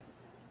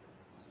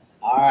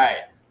All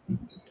right.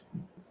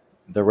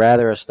 The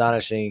rather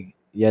astonishing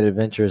yet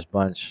adventurous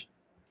bunch.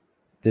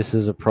 This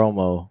is a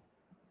promo.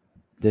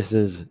 This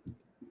is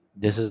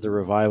the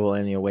revival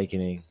and the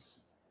awakening.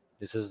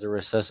 This is the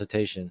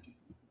resuscitation.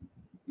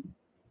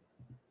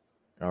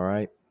 All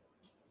right.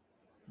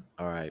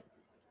 All right.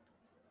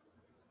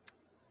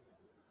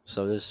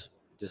 So this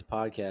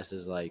podcast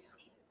is like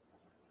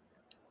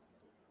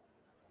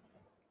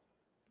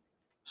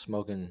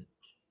smoking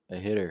a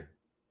hitter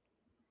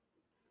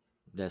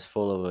that's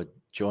full of a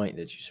joint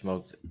that you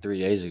smoked 3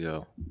 days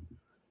ago,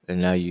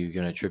 and now you're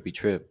gonna trippy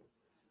trip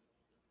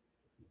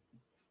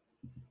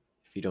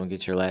if you don't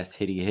get your last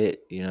hitty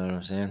hit. You know what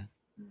I'm saying?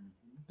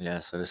 Yeah.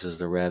 So this is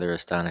the rather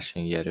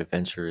astonishing yet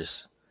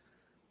adventurous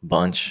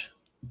bunch.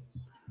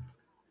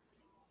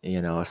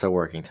 You know, it's a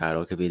working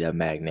title. It could be the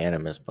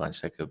magnanimous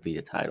bunch. That could be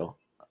the title.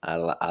 I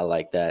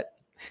like that.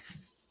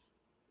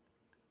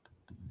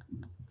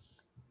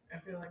 I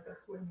feel like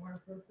that's way more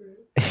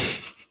appropriate.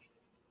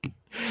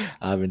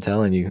 I've been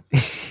telling you.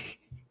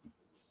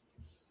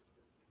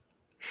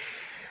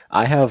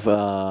 I have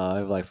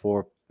like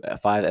 5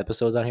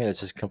 episodes on here. That's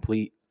just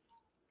complete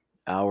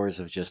hours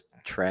of just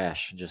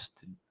trash,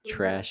 just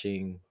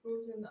trashing.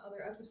 Who's in the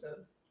other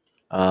episodes?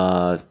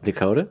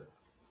 Dakota.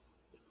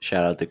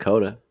 Shout out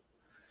Dakota.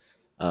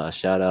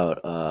 Shout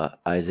out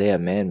Isaiah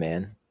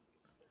Man.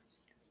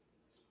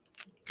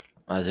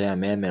 Isaiah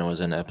Man was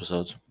in the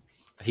episodes.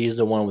 He's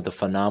the one with the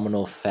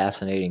phenomenal,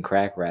 fascinating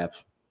crack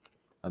raps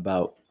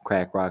about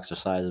crack rocks the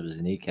size of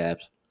his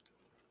kneecaps.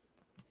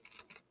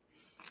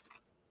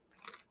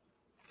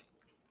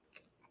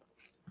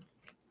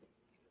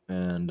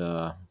 And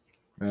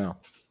yeah,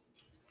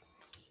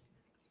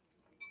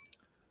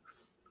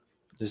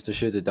 just the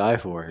shit to die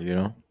for, you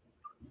know.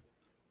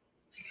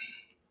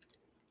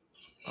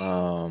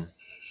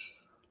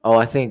 Oh,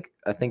 I think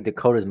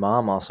Dakota's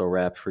mom also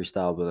rapped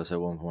freestyle with us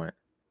at one point.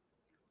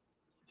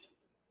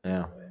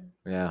 Yeah,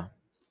 yeah.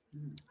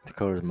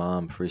 Dakota's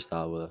mom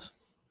freestyle with us.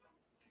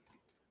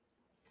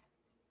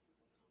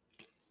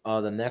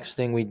 The next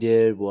thing we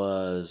did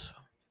was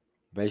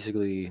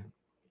basically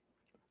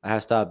I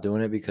had stopped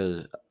doing it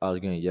because I was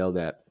getting yelled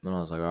at, and I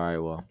was like, all right,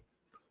 well,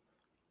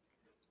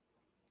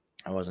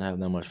 I wasn't having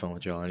that much fun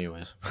with y'all,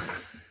 anyways.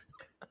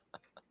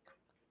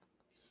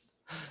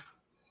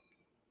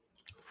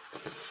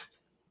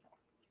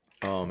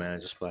 Oh man, I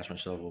just splashed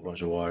myself with a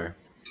bunch of water.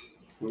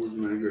 That was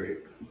really great.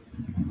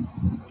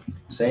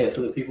 Say it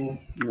to the people.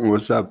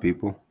 What's up,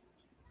 people?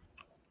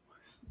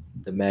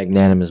 The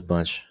magnanimous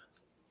bunch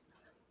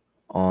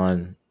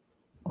on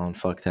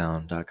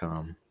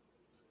fucktown.com.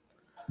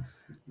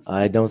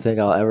 I don't think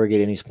I'll ever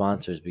get any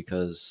sponsors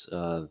because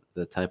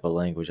the type of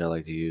language I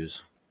like to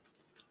use.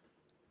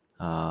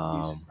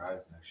 You'd be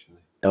surprised, actually.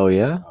 Oh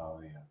yeah? Oh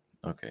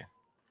yeah. Okay.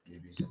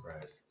 You'd be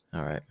surprised.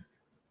 All right.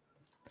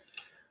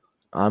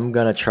 I'm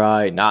gonna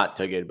try not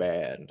to get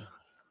banned.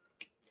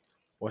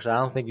 Which I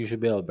don't think you should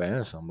be able to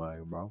ban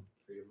somebody, bro.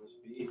 Freedom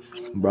of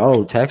speech.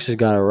 Bro, Texas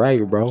got it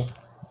right, bro.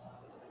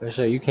 They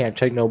say you can't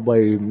take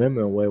nobody's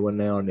amendment away when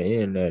they're on the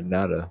internet.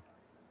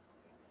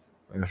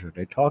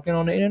 They talking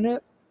on the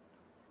internet?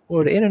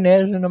 Well, the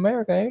internet is in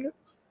America, ain't it?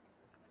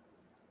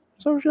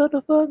 So shut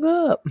the fuck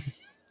up.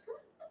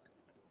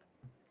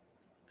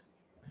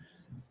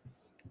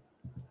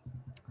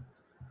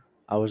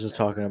 I was just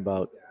talking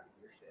about.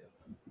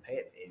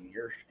 Pet in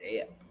your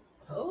step.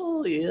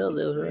 Oh yeah,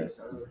 that's right.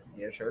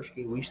 Yeah,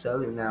 Shursky, we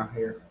southern now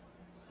here.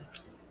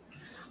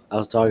 I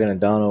was talking to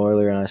Donald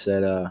earlier, and I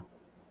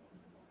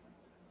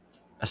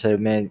said,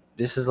 man,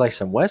 this is like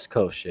some West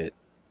Coast shit.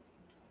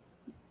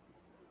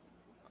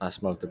 I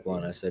smoked a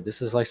blunt. I said,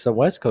 this is like some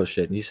West Coast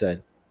shit. And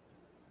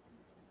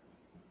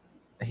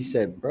he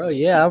said, bro,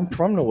 yeah, I'm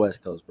from the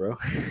West Coast, bro.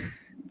 From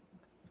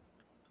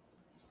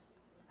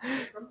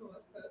the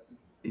West Coast.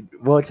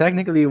 Well,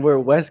 technically, we're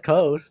West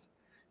Coast.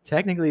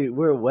 Technically,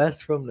 we're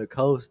west from the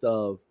coast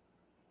of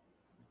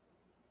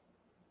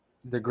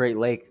the Great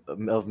Lake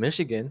of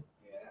Michigan.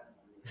 Yeah,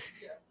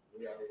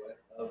 we are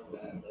west of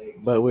that lake.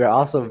 But we're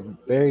also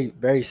very,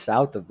 very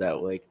south of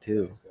that lake,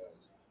 too.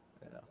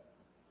 Yeah.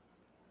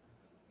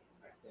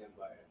 I stand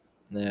by it.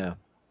 Yeah.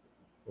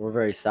 We're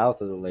very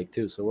south of the lake,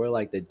 too. So we're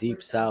like the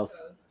deep south.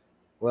 Coast.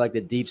 We're like the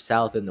deep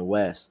south in the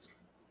west.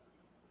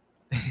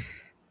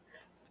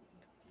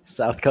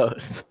 South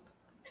Coast.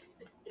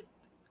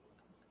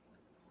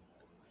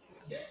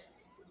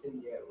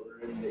 And yet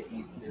we're in the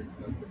eastern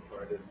fucking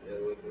part of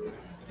Illinois.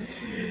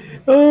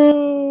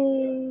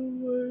 Oh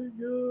my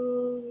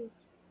god.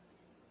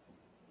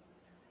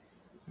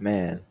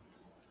 Man.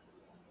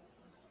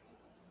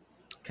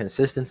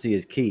 Consistency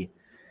is key.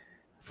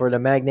 For the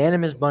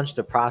magnanimous bunch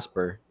to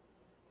prosper,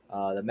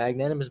 the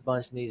magnanimous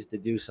bunch needs to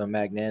do some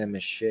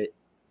magnanimous shit.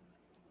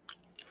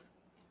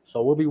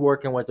 So we'll be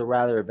working with the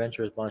rather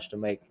adventurous bunch to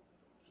make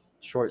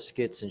short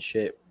skits and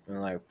shit,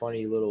 and like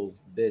funny little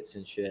bits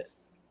and shit.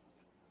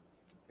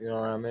 You know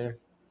what I mean?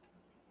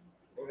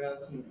 We're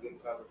having some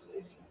good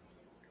conversation.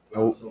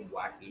 Oh. Some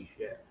wacky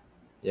shit.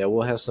 Yeah,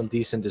 we'll have some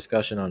decent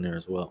discussion on there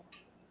as well.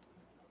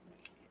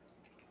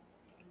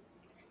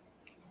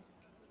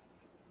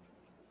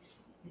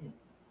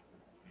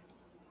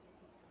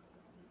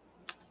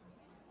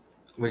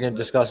 We can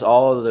discuss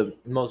all of the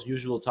most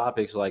usual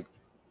topics like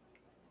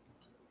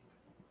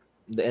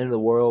the end of the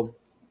world,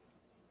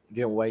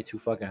 getting way too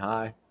fucking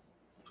high,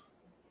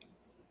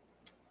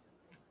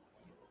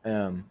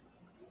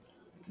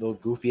 little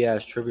goofy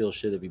ass trivial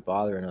shit that be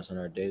bothering us in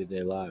our day to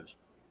day lives.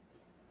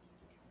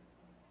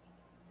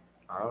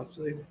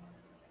 Honestly,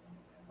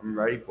 I'm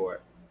ready for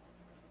it.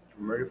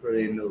 I'm ready for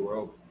the end of the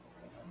world.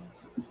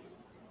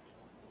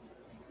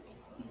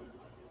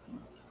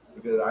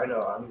 Because I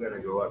know I'm gonna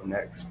go up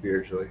next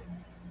spiritually.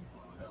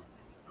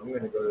 I'm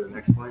gonna go to the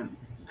next planet.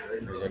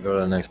 He's gonna go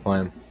to the next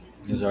plane.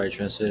 He's already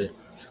transited.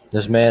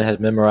 This man has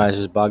memorized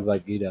his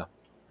Bhagavad Gita.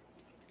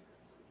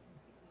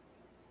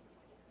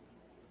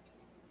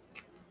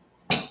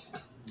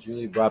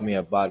 Julie brought me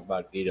a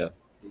Bhagavad Gita.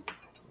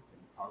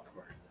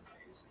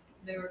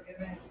 They were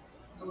giving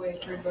away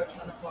free books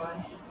on the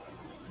quad,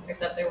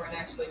 except they weren't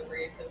actually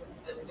free because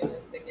as soon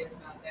as they gave them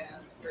out, they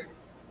asked for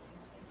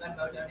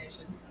Venmo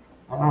donations.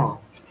 Oh.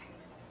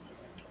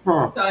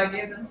 Huh. So I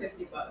gave them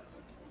 $50,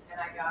 and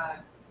I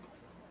got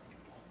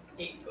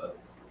 8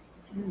 books.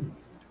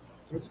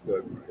 That's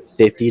good.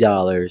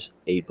 $50,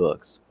 8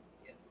 books.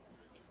 Yes,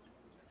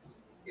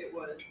 it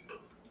was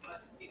a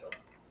steal.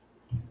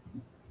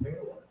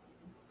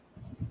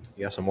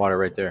 You got some water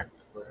right there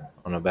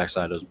on the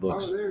backside of those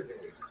books. Oh, there it is.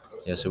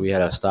 Yeah, so we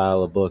had a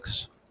style of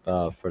books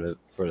for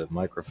the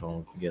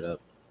microphone to get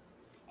up.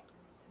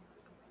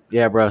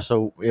 Yeah, bro.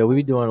 So yeah, we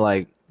be doing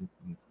like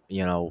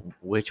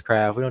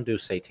witchcraft. We don't do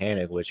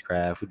satanic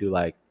witchcraft. We do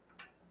like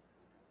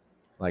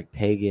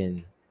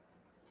pagan.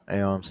 You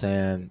know what I'm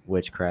saying?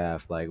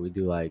 Witchcraft. Like we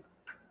do like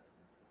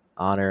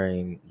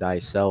honoring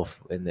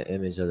thyself in the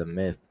image of the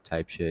myth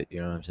type shit.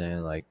 You know what I'm saying?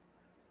 Like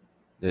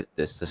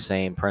it's the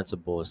same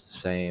principle. It's the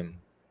same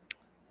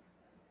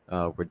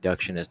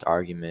reductionist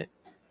argument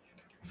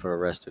for the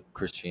rest of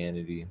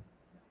Christianity.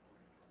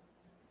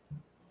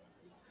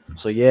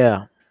 So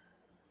yeah,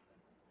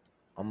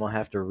 I'm gonna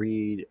have to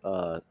read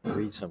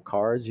some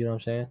cards. You know what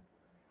I'm saying?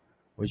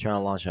 We're trying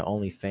to launch an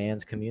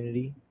OnlyFans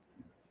community.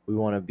 We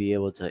want to be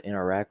able to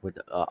interact with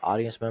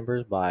audience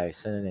members by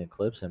sending in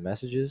clips and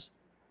messages.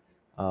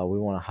 We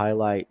want to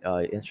highlight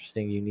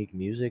interesting, unique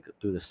music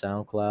through the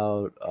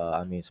SoundCloud,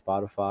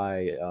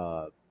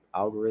 Spotify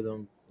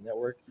algorithm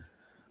network,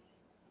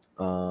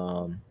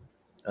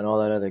 and all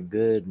that other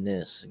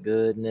goodness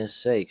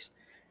sakes.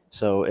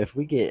 So if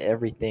we get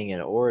everything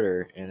in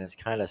order and it's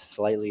kind of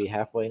slightly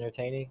halfway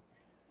entertaining,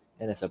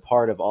 and it's a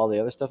part of all the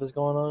other stuff that's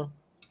going on,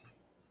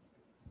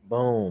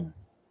 boom.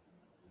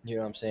 You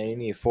know what I'm saying? You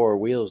need 4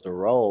 wheels to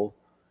roll.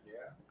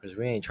 Yeah. Because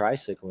we ain't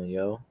tricycling,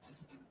 yo.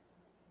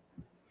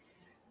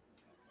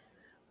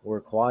 We're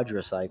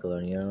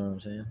quadricycling, you know what I'm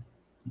saying?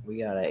 We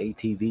got an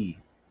ATV.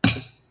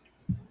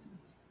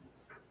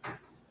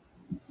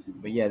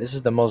 But yeah, this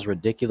is the most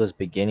ridiculous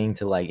beginning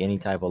to like any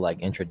type of like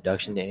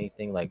introduction to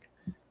anything. Like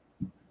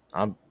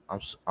I'm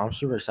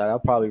super excited. I'll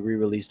probably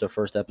re-release the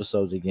first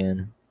episodes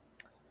again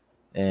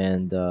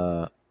and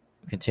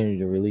continue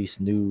to release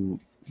new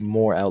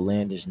more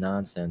outlandish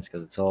nonsense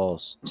because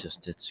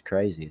it's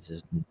crazy.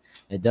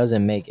 It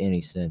doesn't make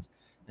any sense.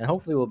 And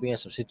hopefully we'll be in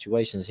some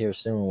situations here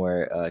soon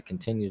where it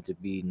continues to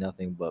be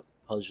nothing but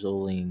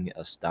puzzling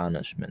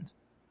astonishment.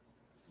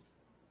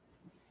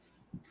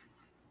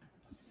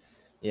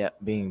 Yeah,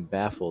 being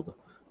baffled.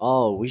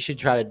 Oh, we should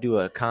try to do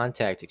a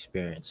contact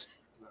experience.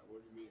 What do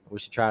you mean? We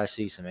should try to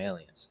see some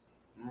aliens.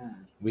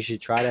 Mm. We should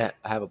try to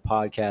have a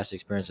podcast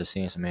experience of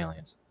seeing some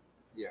aliens.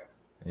 Yeah.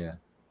 Yeah.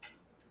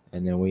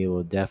 And then we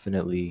will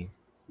definitely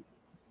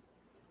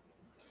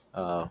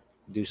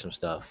do some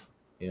stuff,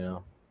 you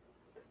know?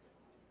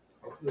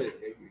 Hopefully they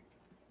take me.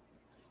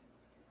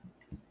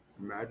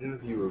 Imagine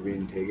if you were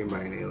being taken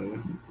by an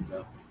alien.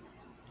 Yeah.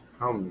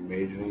 How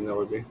amazing that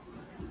would be.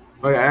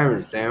 Okay, I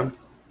understand.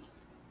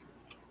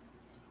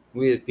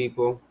 We as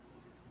people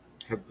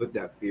have put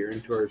that fear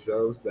into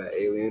ourselves that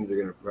aliens are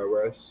gonna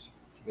probe us.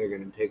 They're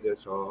gonna take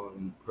us all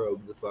and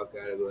probe the fuck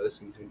out of us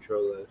and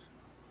control us.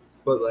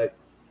 But like,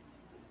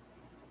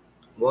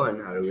 one,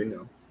 how do we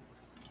know?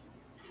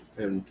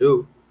 And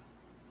two,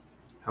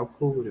 how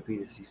cool would it be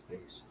to see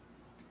space?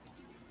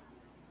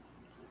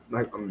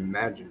 Like,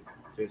 imagine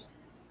just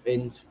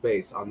in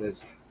space on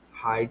this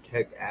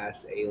high-tech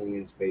ass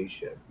alien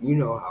spaceship. You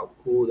know how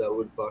cool that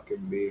would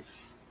fucking be,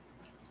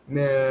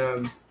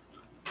 man.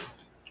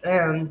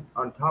 And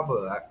on top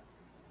of that,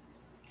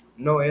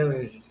 no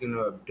alien is just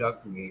gonna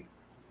abduct me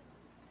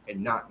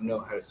and not know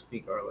how to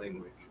speak our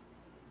language.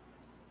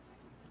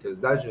 Because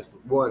that's just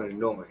one,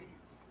 annoying.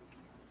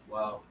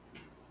 Wow.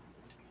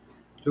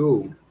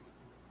 Two,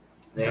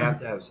 they have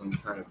to have some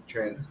kind of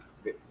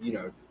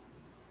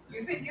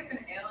you think if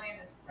an alien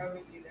is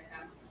probing you, they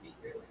have to speak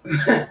your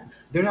language?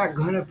 they're not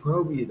gonna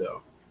probe you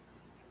though.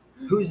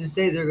 Who's to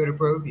say they're gonna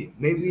probe you?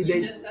 Maybe You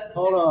they. just said that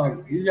Hold they on.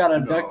 probe You got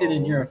abducted No.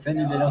 and you're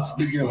offended they don't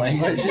speak your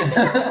language?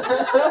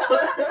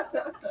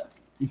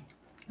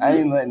 I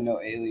ain't letting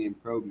no alien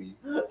probe me.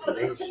 There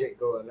ain't shit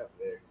going up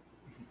there.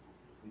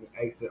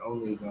 Exit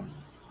only zone.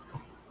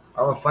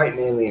 I'm gonna fight an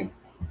alien,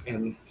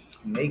 and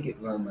make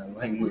it learn my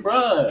language.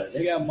 Bruh,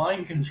 they got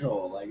mind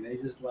control. Like they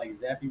just like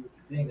zap you with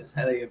the thing. That's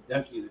how they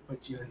abduct you. They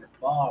put you in the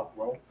fog,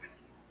 bro.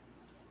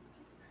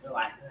 They're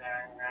like,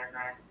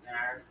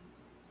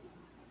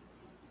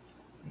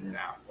 No.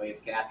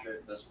 we've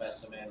captured the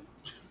specimen.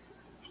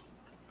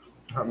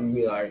 I'm gonna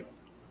be like,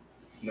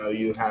 no,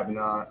 you have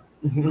not.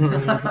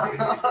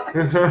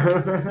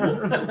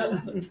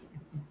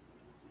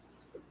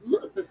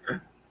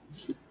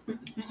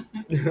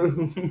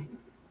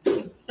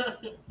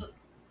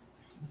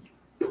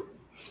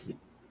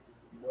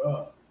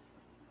 Bruh.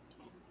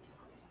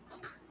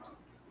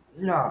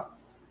 No.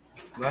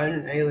 Imagine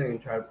an alien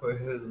try to put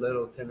his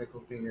little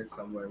tentacle finger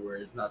somewhere where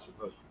it's not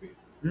supposed to be.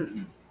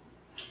 Mm-mm.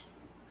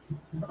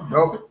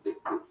 Nope.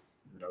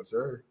 No,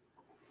 sir.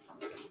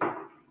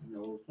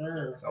 No,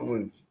 sir.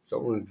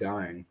 Someone's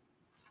dying.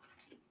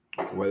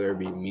 Whether it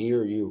be me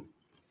or you.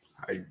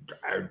 I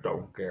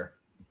don't care.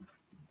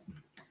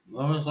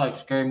 That was like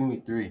Scary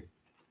Movie 3.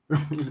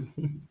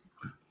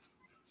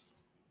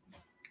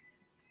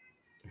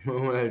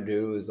 What I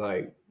do was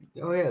like,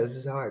 oh yeah, this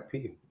is how I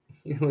pee.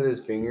 With his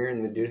finger,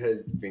 and the dude had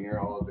his finger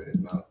all up in his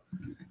mouth.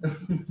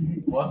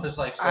 What if it's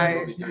like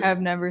Scary Movie 3?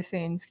 have never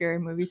seen Scary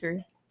Movie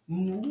 3.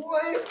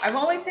 What? I've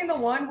only seen the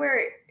one where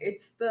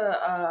it's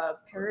the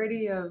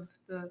parody of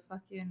the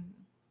fucking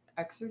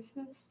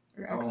Exorcist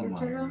or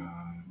Exorcism.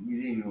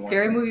 You didn't even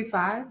Scary watch Movie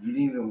 5 You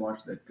didn't even watch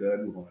the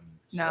good one.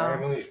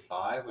 Scary No. Movie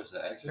 5 was the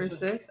or Exorcist?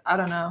 6. I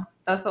don't know.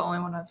 That's the only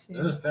one I've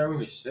There was seen. Scary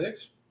Movie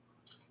 6?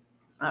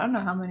 I don't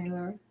know how many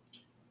there were.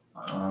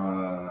 I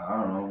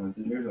don't know. I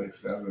think there's like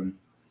 7.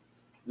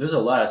 There's a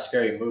lot of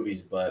scary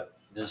movies, but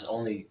there's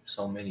only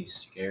so many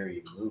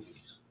scary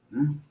movies.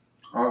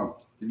 Oh,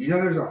 did you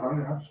know there's a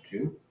haunted house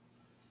too?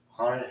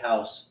 Haunted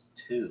House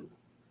 2.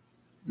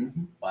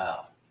 Mm-hmm.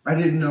 Wow. I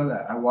didn't know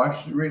that. I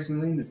watched it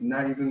recently, and it's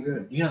not even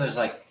good. You know, there's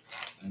like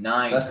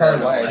 9. That's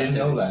probably why I Paranormal didn't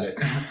know about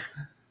Activities.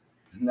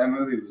 it. That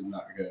movie was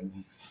not good.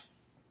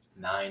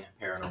 9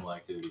 Paranormal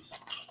Activities.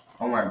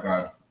 Oh my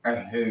god, I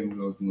hated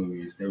those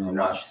movies. They were I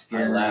not watched- I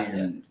scary laughed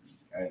and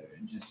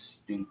just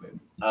stupid.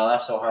 I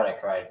laughed so hard I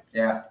cried.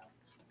 Yeah.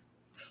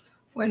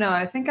 Wait, no,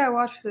 I think I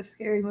watched the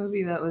scary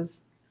movie that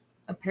was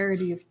a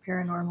parody of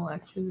Paranormal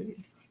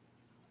Activity.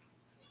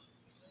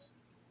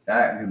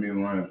 That could be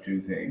one of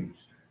two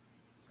things.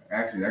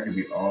 Actually, that could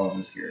be all of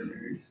the scary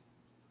movies.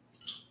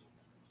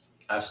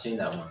 I've seen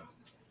that one.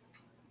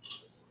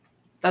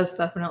 That's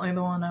definitely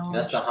the one I watched.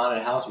 That's the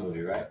Haunted House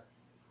movie, right?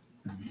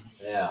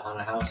 Yeah,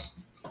 Haunted House.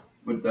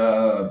 With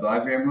the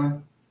black family?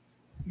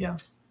 Yeah.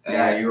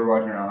 Yeah, you were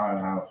watching a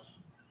haunted house.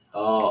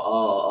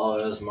 Oh,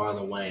 it was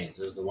Marlon Wayans.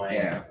 It was the Wayans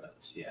Yeah.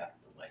 brothers. Yeah,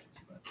 the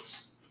Wayans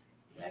brothers.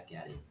 Back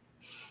at it.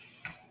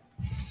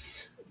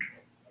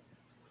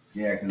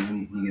 Yeah, because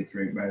then he gets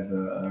raped by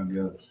the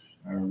ghost.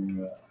 I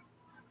remember that.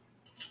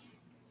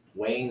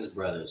 Wayans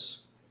brothers.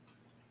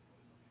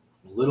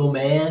 Little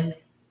Man.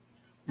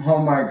 Oh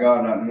my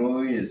god, that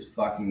movie is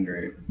fucking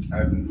great. I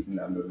haven't seen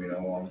that movie in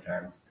a long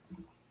time.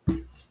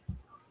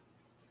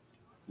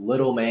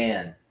 Little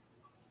Man.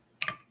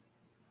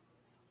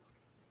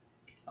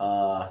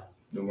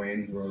 The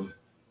Wayne's World.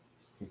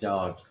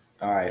 Dog.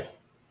 All right.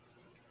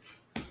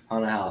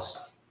 Haunted House.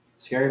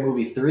 Scary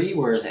Movie 3,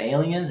 where it's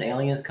aliens.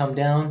 Aliens come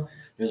down.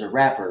 There's a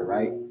rapper,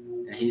 right?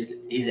 And he's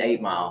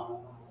 8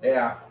 Mile.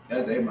 Yeah,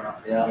 that's 8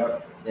 Mile. Yeah.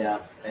 Yep. Yeah,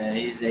 and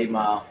he's 8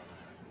 Mile.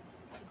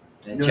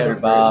 And You know Cheddar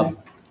what's Bob. crazy?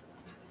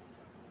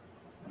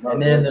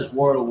 And then there's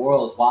War of the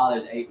Worlds while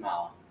there's 8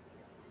 Mile.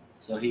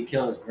 So he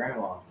killed his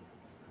grandma.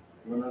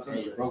 You wanna know And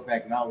something? he's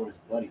Brokeback Mountain with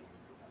his buddy.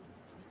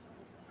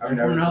 I've I'm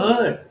never from the seen-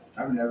 hood.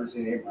 I've never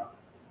seen 8 Mile.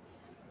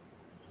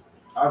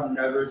 I've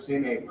never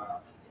seen 8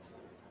 Mile.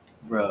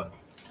 Bro.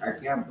 I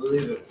can't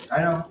believe it.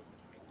 I know.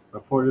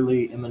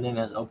 Reportedly, Eminem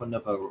has opened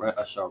up a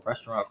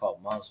restaurant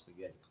called Mom's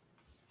Spaghetti.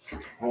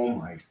 Oh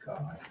my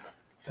god.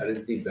 That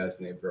is the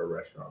best name for a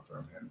restaurant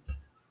from him.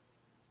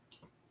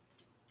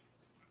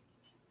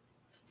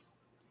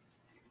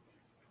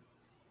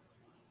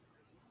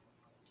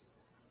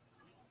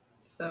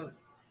 So,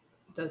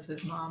 does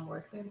his mom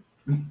work there?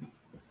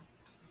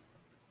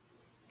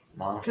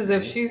 Mom's Because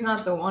if Spaghetti? she's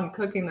not the one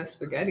cooking the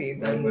spaghetti,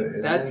 No, then but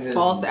isn't that's his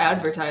false mom-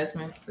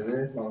 advertisement. Isn't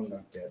his mom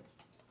not dead?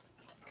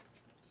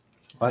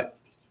 What?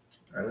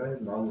 I know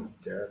his mom was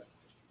dead.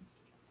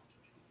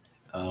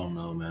 I don't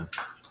know, man.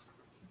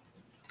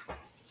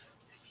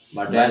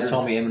 My dad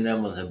told me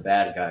Eminem was a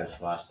bad guy,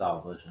 so I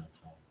stopped listening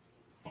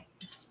to him.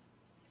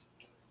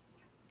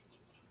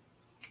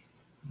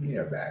 He's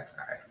a bad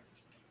guy.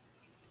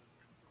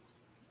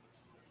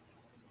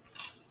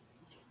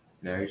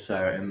 Yeah, he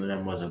said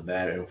Eminem was a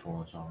bad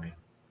influence on me.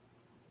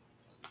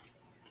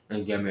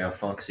 He gave me a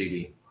funk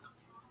CD.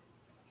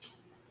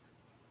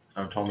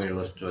 And told me to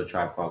listen to a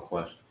Tribe Called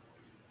Quest.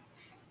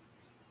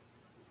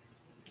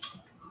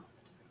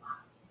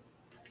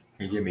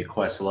 He gave me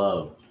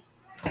Questlove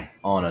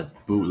on a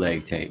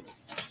bootleg tape.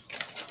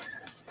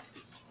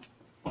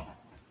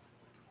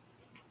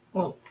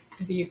 Well,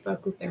 do you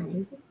fuck with their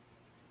music?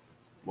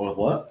 With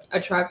what? A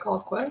Tribe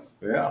Called Quest?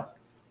 Yeah.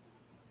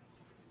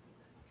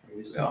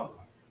 Yeah.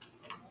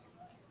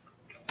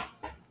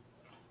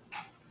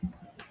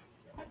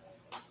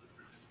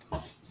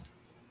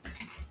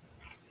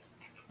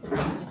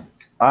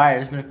 All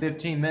right, it's been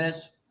 15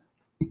 minutes.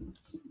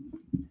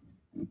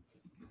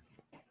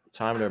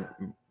 Time to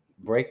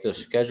break the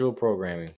scheduled programming.